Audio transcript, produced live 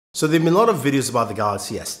So there have been a lot of videos about the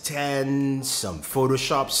Galaxy S10, some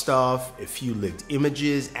Photoshop stuff, a few leaked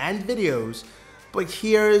images and videos, but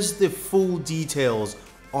here's the full details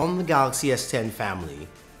on the Galaxy S10 family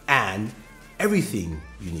and everything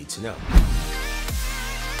you need to know.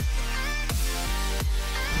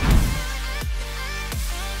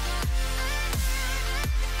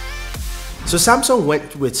 So Samsung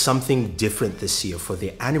went with something different this year for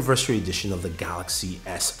the anniversary edition of the Galaxy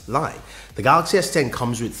S line. The Galaxy S10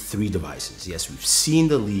 comes with 3 devices. Yes, we've seen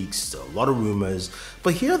the leaks, a lot of rumors,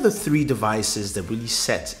 but here are the 3 devices that really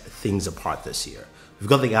set things apart this year. We've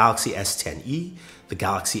got the Galaxy S10e, the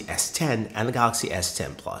Galaxy S10, and the Galaxy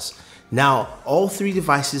S10 Plus. Now, all 3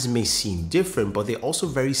 devices may seem different, but they're also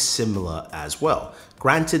very similar as well.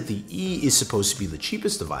 Granted, the E is supposed to be the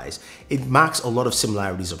cheapest device, it marks a lot of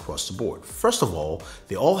similarities across the board. First of all,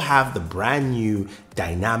 they all have the brand new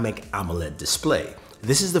dynamic AMOLED display.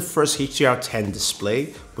 This is the first HDR10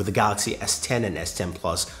 display, with the Galaxy S10 and S10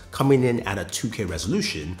 Plus coming in at a 2K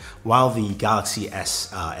resolution, while the Galaxy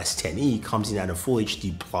S10e comes in at a Full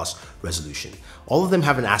HD Plus resolution. All of them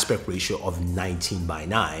have an aspect ratio of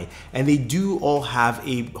 19:9, and they do all have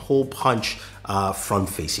a hole punch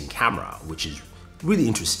front-facing camera, which is really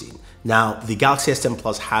interesting. Now, the Galaxy S10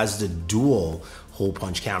 Plus has the dual hole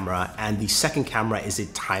punch camera, and the second camera is a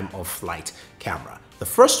time of flight camera. The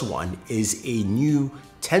first one is a new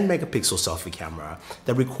 10 megapixel selfie camera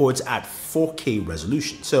that records at 4K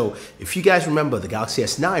resolution. So if you guys remember, the Galaxy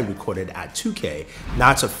S9 recorded at 2K,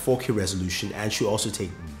 now it's a 4K resolution and should also take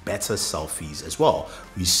better selfies as well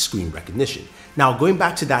with screen recognition. Now, going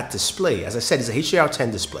back to that display, as I said, it's a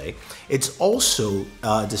HDR10 display. It's also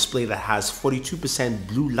a display that has 42%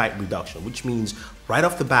 blue light reduction, which means right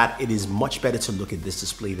off the bat, it is much better to look at this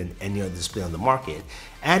display than any other display on the market.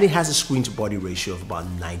 And it has a screen to body ratio of about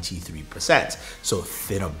 93%. So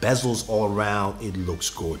thinner bezels all around, it looks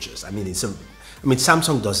gorgeous. I mean,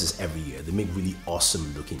 Samsung does this every year. They make really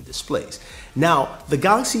awesome looking displays. Now, the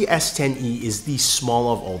Galaxy S10e is the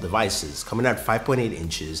smaller of all devices, coming at 5.8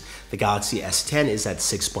 inches. The Galaxy S10 is at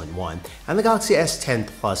 6.1, and the Galaxy S10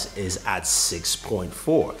 Plus is at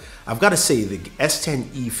 6.4. I've got to say, the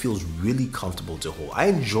S10e feels really comfortable to hold. I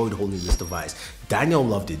enjoyed holding this device. Daniel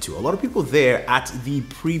loved it too. A lot of people there at the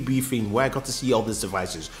pre-briefing where I got to see all these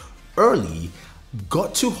devices early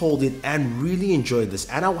got to hold it and really enjoyed this,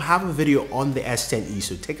 and I'll have a video on the S10e,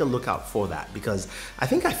 so take a look out for that, because I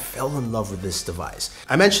think I fell in love with this device.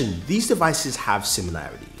 I mentioned these devices have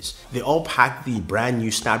similarities. They all pack the brand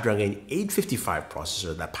new Snapdragon 855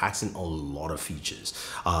 processor that packs in a lot of features,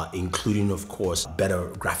 including, of course, better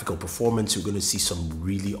graphical performance. We're going to see some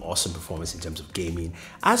really awesome performance in terms of gaming,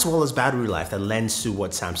 as well as battery life that lends to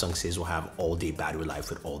what Samsung says will have all-day battery life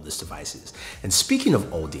with all these devices. And speaking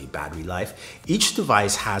of all-day battery life, each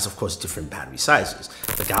device has, of course, different battery sizes.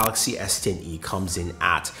 The Galaxy S10e comes in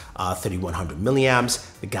at 3100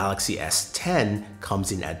 milliamps, the Galaxy S10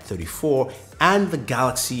 comes in at 34, and the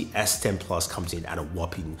Galaxy S10 Plus comes in at a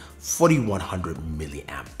whopping 4100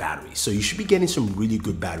 milliamp battery. So you should be getting some really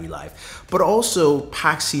good battery life, but also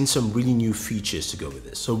packs in some really new features to go with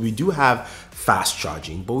this. So we do have fast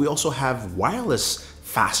charging, but we also have wireless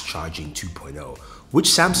fast charging 2.0, which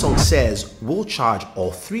Samsung says will charge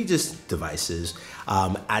all 3 devices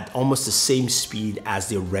at almost the same speed as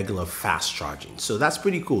their regular fast charging. So that's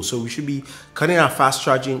pretty cool. So we should be cutting our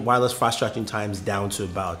wireless fast charging times down to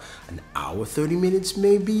about an hour 30 minutes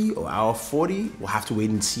maybe, or hour 40. We'll have to wait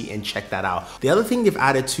and see and check that out. The other thing they've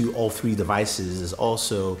added to all 3 devices is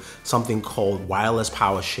also something called wireless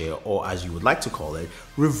power share, or as you would like to call it,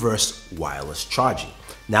 reverse wireless charging.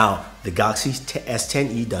 Now, the Galaxy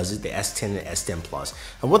S10e does it, the S10 and S10 Plus.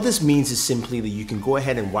 And what this means is simply that you can go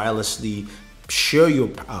ahead and wirelessly share your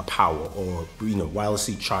power, or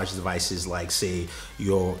wirelessly charge devices like, say,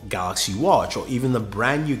 your Galaxy Watch, or even the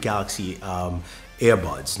brand new Galaxy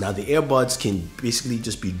earbuds. Now, the earbuds can basically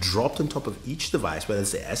just be dropped on top of each device, whether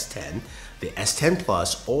it's the S10, the S10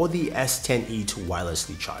 Plus, or the S10e, to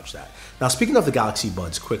wirelessly charge that. Now, speaking of the Galaxy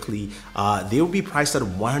Buds quickly, they will be priced at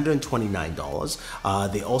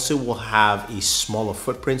 $129. They also will have a smaller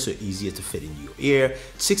footprint, so easier to fit in your ear,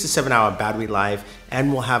 6 to 7 hour battery life,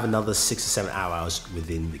 and will have another 6 to 7 hours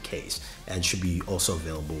within the case, and should be also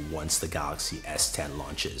available once the Galaxy S10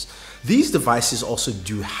 launches. These devices also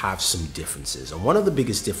do have some differences, and one of the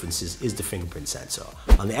biggest differences is the fingerprint sensor.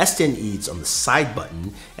 On the S10e, it's on the side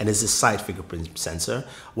button and is a side fingerprint sensor,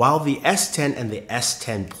 while the S10 and the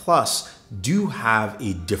S10 Plus do have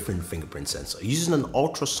a different fingerprint sensor, using an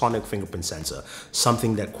ultrasonic fingerprint sensor,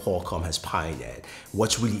 something that Qualcomm has pioneered.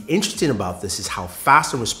 What's really interesting about this is how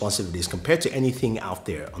fast and responsive it is compared to anything out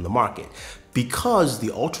there on the market. because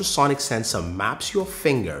the ultrasonic sensor maps your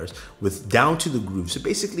fingers down to the groove. So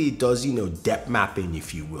basically it does, depth mapping,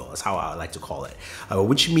 if you will. That's how I like to call it.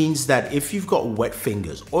 Which means that if you've got wet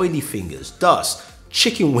fingers, oily fingers, dust,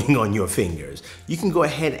 chicken wing on your fingers, you can go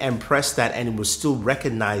ahead and press that and it will still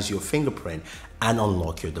recognize your fingerprint and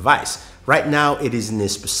unlock your device. Right now it is in a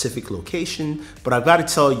specific location, but I've got to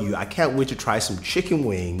tell you, I can't wait to try some chicken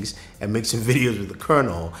wings and make some videos with the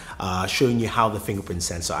Colonel showing you how the fingerprint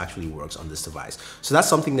sensor actually works on this device. So that's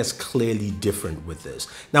something that's clearly different with this.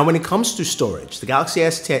 Now when it comes to storage, the Galaxy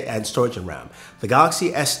S10 and storage and RAM, the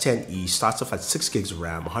Galaxy S10e starts off at 6 gigs of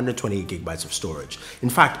RAM, 128 gigabytes of storage. In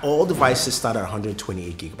fact, all devices start at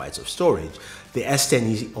 128 gigabytes of storage. The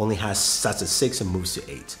S10e only starts at 6 and moves to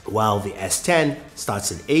 8, while the S10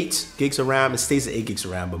 starts at 8 gigs of RAM, it stays at 8 gigs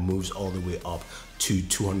of RAM, but moves all the way up to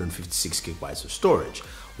 256 gigabytes of storage.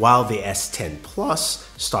 While the S10 Plus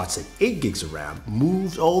starts at 8 gigs of RAM,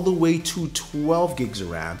 moves all the way to 12 gigs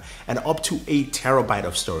of RAM, and up to 8 terabyte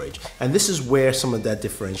of storage. And this is where some of that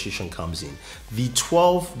differentiation comes in. The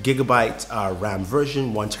 12 gigabyte RAM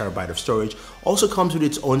version, 1 terabyte of storage, also comes with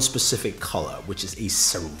its own specific color, which is a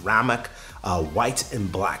ceramic white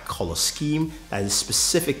and black color scheme that is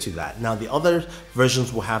specific to that. Now the other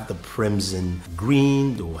versions will have the crimson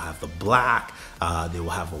green, they will have the black, they will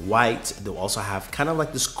have a white, they'll also have kind of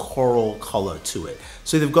like this coral color to it.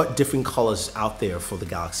 So they've got different colors out there for the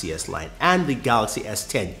Galaxy S line, and the Galaxy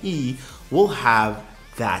S10e will have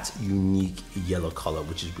that unique yellow color,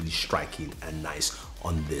 which is really striking and nice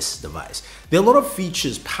on this device. There are a lot of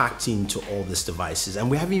features packed into all these devices, and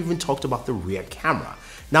we haven't even talked about the rear camera.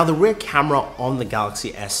 Now the rear camera on the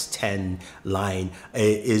Galaxy S10 line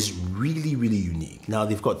is really, really unique. Now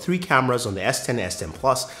they've got 3 cameras on the S10 and S10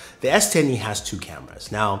 Plus. The S10e has 2 cameras.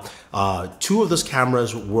 Now 2 of those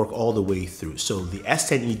cameras work all the way through. So the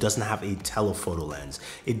S10e doesn't have a telephoto lens.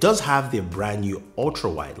 It does have their brand new ultra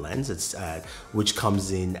wide lens, which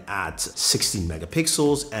comes in at 16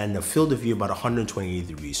 megapixels and a field of view about 128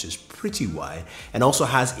 degrees, so it's pretty wide, and also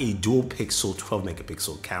has a dual pixel 12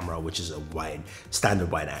 megapixel camera, which is a standard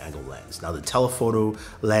wide angle lens. Now the telephoto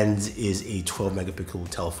lens is a 12 megapixel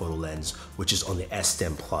telephoto lens, which is on the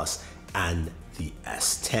S10 Plus and the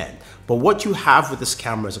S10. But what you have with this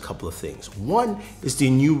camera is a couple of things. One is the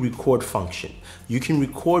new record function. You can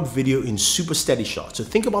record video in super steady shot. So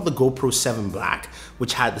think about the GoPro 7 Black,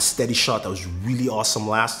 which had the steady shot that was really awesome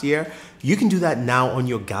last year. You can do that now on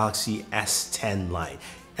your Galaxy S10 line.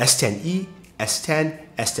 S10e, S10,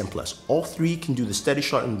 S10 Plus. All 3 can do the steady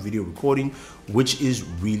shot and video recording, which is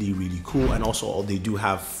really, really cool. And also they do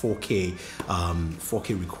have 4K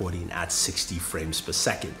recording at 60 frames per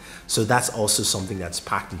second. So that's also something that's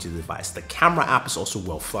packed into the device. The camera app is also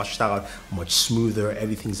well flushed out, much smoother.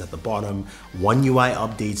 Everything's at the bottom. One UI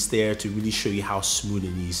updates there to really show you how smooth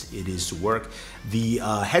it is to work. The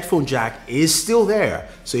headphone jack is still there.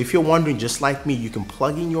 So if you're wondering, just like me, you can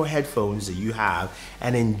plug in your headphones that you have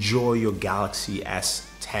and enjoy your Galaxy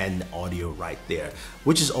S10 audio right there,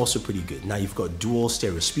 which is also pretty good. Now you've got dual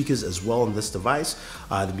stereo speakers as well on this device.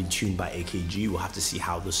 They've been tuned by AKG. We'll have to see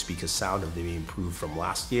how those speakers sound, if they've improved from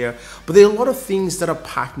last year. But there are a lot of things that are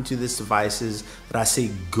packed into these devices that I say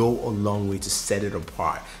go a long way to set it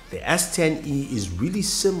apart. The S10e is really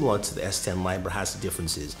similar to the S10 line, but has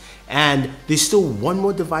differences. And there's still one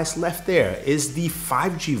more device left there, is the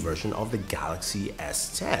 5G version of the Galaxy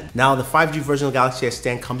S10. Now the 5G version of the Galaxy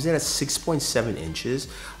S10 comes in at 6.7 inches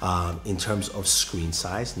in terms of screen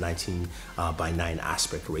size, 19 by 9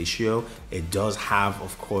 aspect ratio. It does have,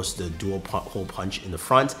 of course, the dual hole punch in the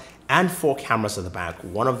front and 4 cameras at the back.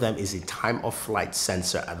 One of them is a time of flight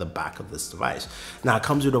sensor at the back of this device. Now it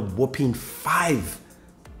comes with a whopping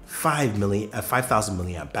 5,000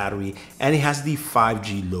 milliamp battery, and it has the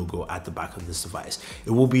 5G logo at the back of this device.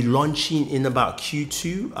 It will be launching in about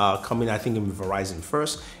Q2, coming I think in Verizon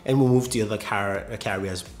first, and we'll move to other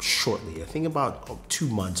carriers shortly. I think about 2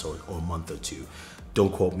 months or a month or 2.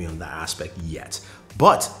 Don't quote me on that aspect yet.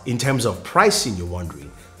 But in terms of pricing, you're wondering,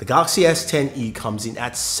 the Galaxy S10e comes in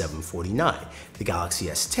at $749. The Galaxy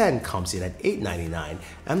S10 comes in at $899,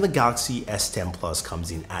 and the Galaxy S10 Plus comes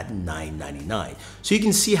in at $999. So you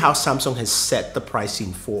can see how Samsung has set the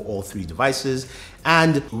pricing for all 3 devices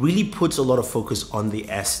and really puts a lot of focus on the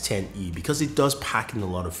S10e because it does pack in a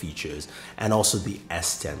lot of features, and also the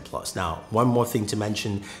S10 Plus. Now, one more thing to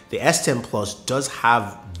mention, the S10 Plus does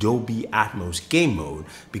have Dolby Atmos game mode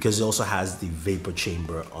because it also has the vapor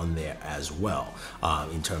chamber on there as well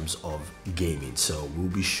in terms of gaming. So we'll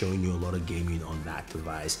be showing you a lot of gaming on that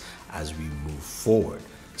device as we move forward.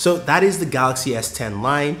 So that is the Galaxy S10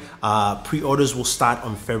 line. Pre-orders will start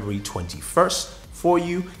on February 21st for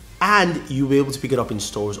you. and you'll be able to pick it up in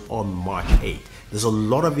stores on March 8th. There's a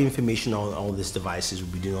lot of information on all these devices.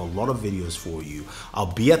 We'll be doing a lot of videos for you. I'll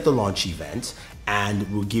be at the launch event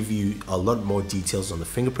and we'll give you a lot more details on the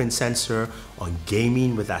fingerprint sensor, on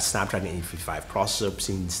gaming with that Snapdragon 855 processor,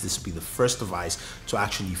 since this will be the first device to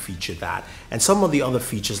actually feature that, and some of the other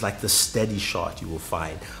features like the steady shot you will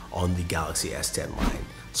find on the Galaxy S10 line.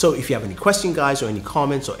 So if you have any questions, guys, or any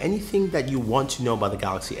comments or anything that you want to know about the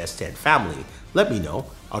Galaxy S10 family, let me know.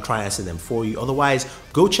 I'll try and answer them for you. Otherwise,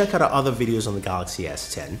 go check out our other videos on the Galaxy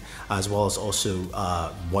S10, as well as also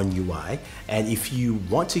One UI. And if you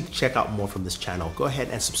want to check out more from this channel, go ahead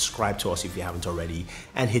and subscribe to us if you haven't already,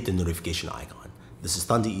 and hit the notification icon. This is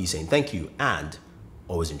S10e saying thank you, and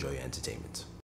always enjoy your entertainment.